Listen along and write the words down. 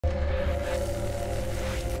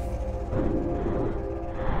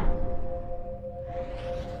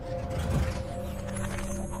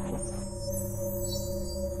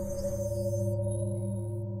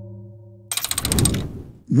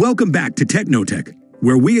Welcome back to TechnoTech,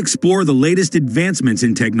 where we explore the latest advancements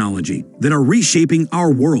in technology that are reshaping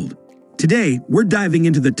our world. Today, we're diving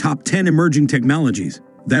into the top 10 emerging technologies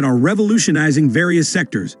that are revolutionizing various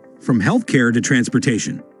sectors, from healthcare to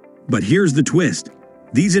transportation. But here's the twist.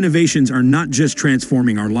 These innovations are not just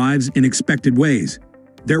transforming our lives in unexpected ways.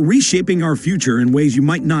 They're reshaping our future in ways you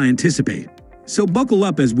might not anticipate. So buckle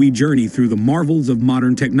up as we journey through the marvels of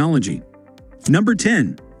modern technology. Number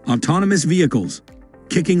 10. Autonomous vehicles.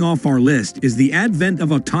 Kicking off our list is the advent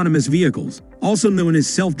of autonomous vehicles, also known as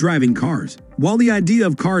self-driving cars. While the idea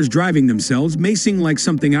of cars driving themselves may seem like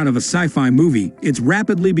something out of a sci-fi movie, it's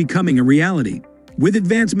rapidly becoming a reality. With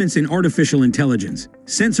advancements in artificial intelligence,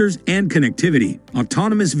 sensors, and connectivity,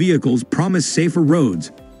 autonomous vehicles promise safer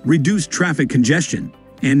roads, reduced traffic congestion,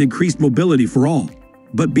 and increased mobility for all.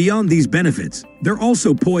 But beyond these benefits, they're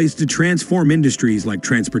also poised to transform industries like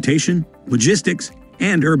transportation, logistics,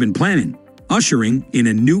 and urban planning, ushering in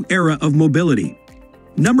a new era of mobility.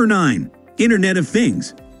 Number 9. Internet of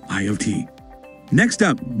Things, IoT. Next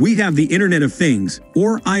up, we have the Internet of Things,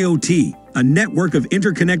 or IoT, a network of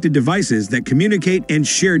interconnected devices that communicate and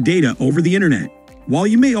share data over the internet. While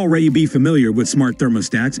you may already be familiar with smart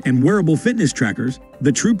thermostats and wearable fitness trackers,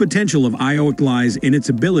 the true potential of IoT lies in its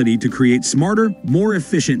ability to create smarter, more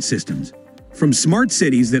efficient systems. From smart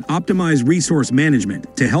cities that optimize resource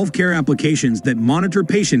management to healthcare applications that monitor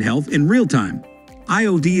patient health in real time,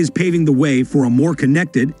 IoT is paving the way for a more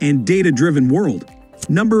connected and data-driven world.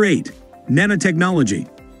 Number 8. Nanotechnology.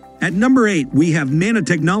 At number 8, we have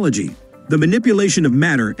nanotechnology, the manipulation of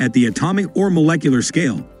matter at the atomic or molecular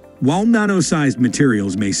scale. While nano-sized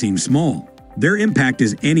materials may seem small, their impact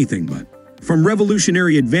is anything but. From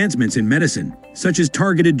revolutionary advancements in medicine, such as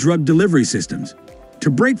targeted drug delivery systems, to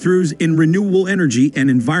breakthroughs in renewable energy and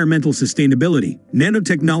environmental sustainability,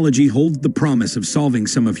 nanotechnology holds the promise of solving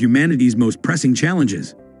some of humanity's most pressing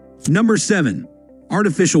challenges. Number 7.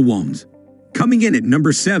 Artificial wombs. Coming in at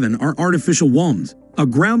number 7 are artificial wombs, a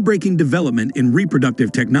groundbreaking development in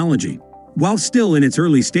reproductive technology. While still in its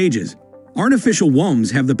early stages, artificial wombs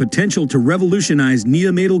have the potential to revolutionize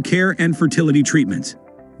neonatal care and fertility treatments.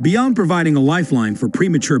 Beyond providing a lifeline for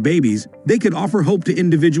premature babies, they could offer hope to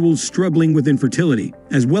individuals struggling with infertility,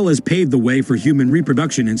 as well as pave the way for human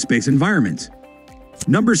reproduction in space environments.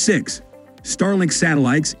 Number 6. Starlink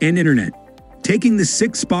satellites and internet. Taking the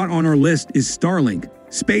 6th spot on our list is Starlink,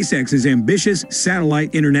 SpaceX's ambitious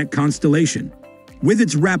satellite internet constellation. With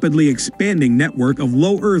its rapidly expanding network of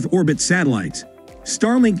low Earth orbit satellites,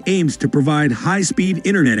 Starlink aims to provide high-speed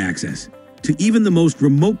internet access to even the most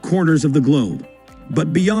remote corners of the globe.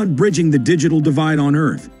 But beyond bridging the digital divide on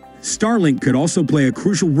Earth, Starlink could also play a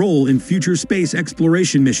crucial role in future space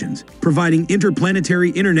exploration missions, providing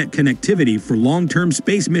interplanetary internet connectivity for long-term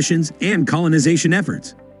space missions and colonization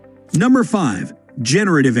efforts. Number 5.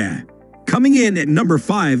 Generative AI. Coming in at number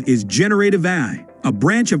 5 is generative AI, a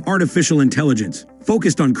branch of artificial intelligence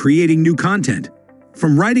focused on creating new content.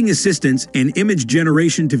 From writing assistants and image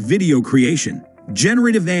generation to video creation,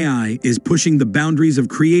 generative AI is pushing the boundaries of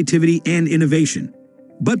creativity and innovation.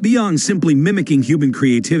 But beyond simply mimicking human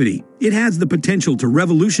creativity, it has the potential to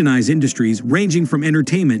revolutionize industries ranging from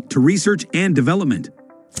entertainment to research and development.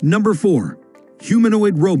 Number 4.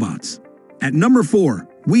 Humanoid robots. At number 4,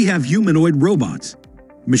 we have humanoid robots,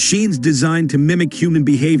 machines designed to mimic human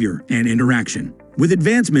behavior and interaction. With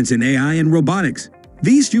advancements in AI and robotics,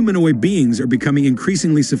 these humanoid beings are becoming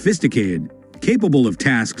increasingly sophisticated, capable of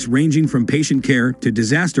tasks ranging from patient care to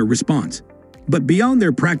disaster response. But beyond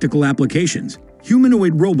their practical applications,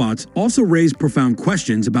 humanoid robots also raise profound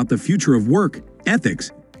questions about the future of work, ethics,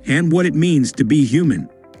 and what it means to be human.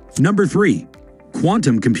 Number 3.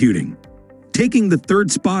 Quantum computing. Taking the 3rd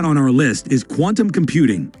spot on our list is quantum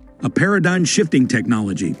computing, a paradigm-shifting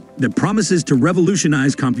technology that promises to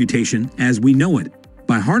revolutionize computation as we know it.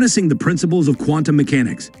 By harnessing the principles of quantum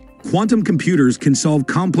mechanics, quantum computers can solve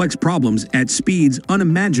complex problems at speeds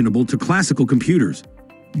unimaginable to classical computers.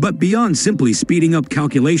 But beyond simply speeding up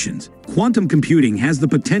calculations, quantum computing has the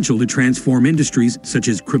potential to transform industries such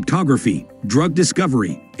as cryptography, drug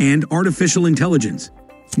discovery, and artificial intelligence.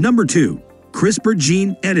 Number 2. CRISPR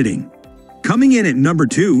gene editing. Coming in at number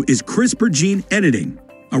 2 is CRISPR gene editing,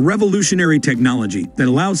 a revolutionary technology that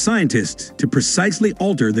allows scientists to precisely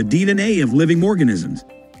alter the DNA of living organisms.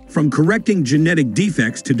 From correcting genetic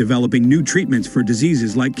defects to developing new treatments for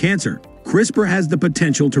diseases like cancer, CRISPR has the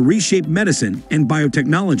potential to reshape medicine and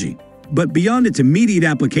biotechnology. But beyond its immediate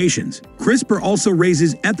applications, CRISPR also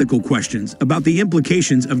raises ethical questions about the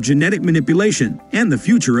implications of genetic manipulation and the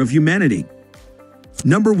future of humanity.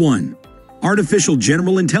 Number 1. Artificial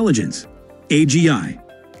General Intelligence, AGI.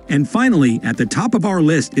 And finally, at the top of our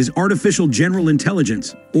list is artificial general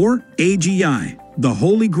intelligence, or AGI, the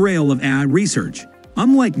holy grail of AI research.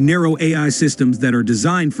 Unlike narrow AI systems that are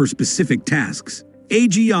designed for specific tasks,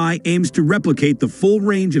 AGI aims to replicate the full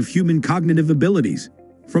range of human cognitive abilities.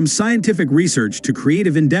 From scientific research to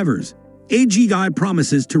creative endeavors, AGI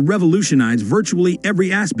promises to revolutionize virtually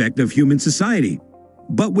every aspect of human society.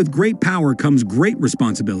 But with great power comes great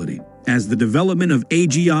responsibility, as the development of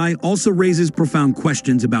AGI also raises profound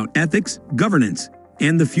questions about ethics, governance,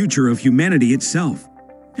 and the future of humanity itself.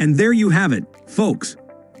 And there you have it, folks,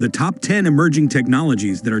 the top 10 emerging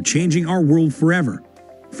technologies that are changing our world forever.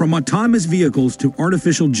 From autonomous vehicles to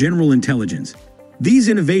artificial general intelligence, these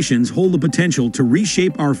innovations hold the potential to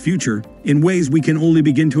reshape our future in ways we can only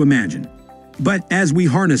begin to imagine. But as we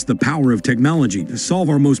harness the power of technology to solve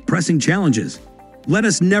our most pressing challenges, let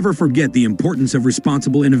us never forget the importance of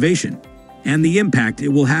responsible innovation and the impact it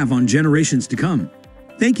will have on generations to come.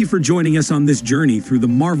 Thank you for joining us on this journey through the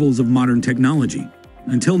marvels of modern technology.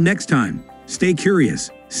 Until next time, stay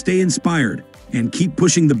curious, stay inspired, and keep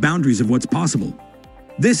pushing the boundaries of what's possible.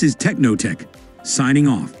 This is TechnoTech, signing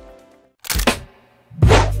off.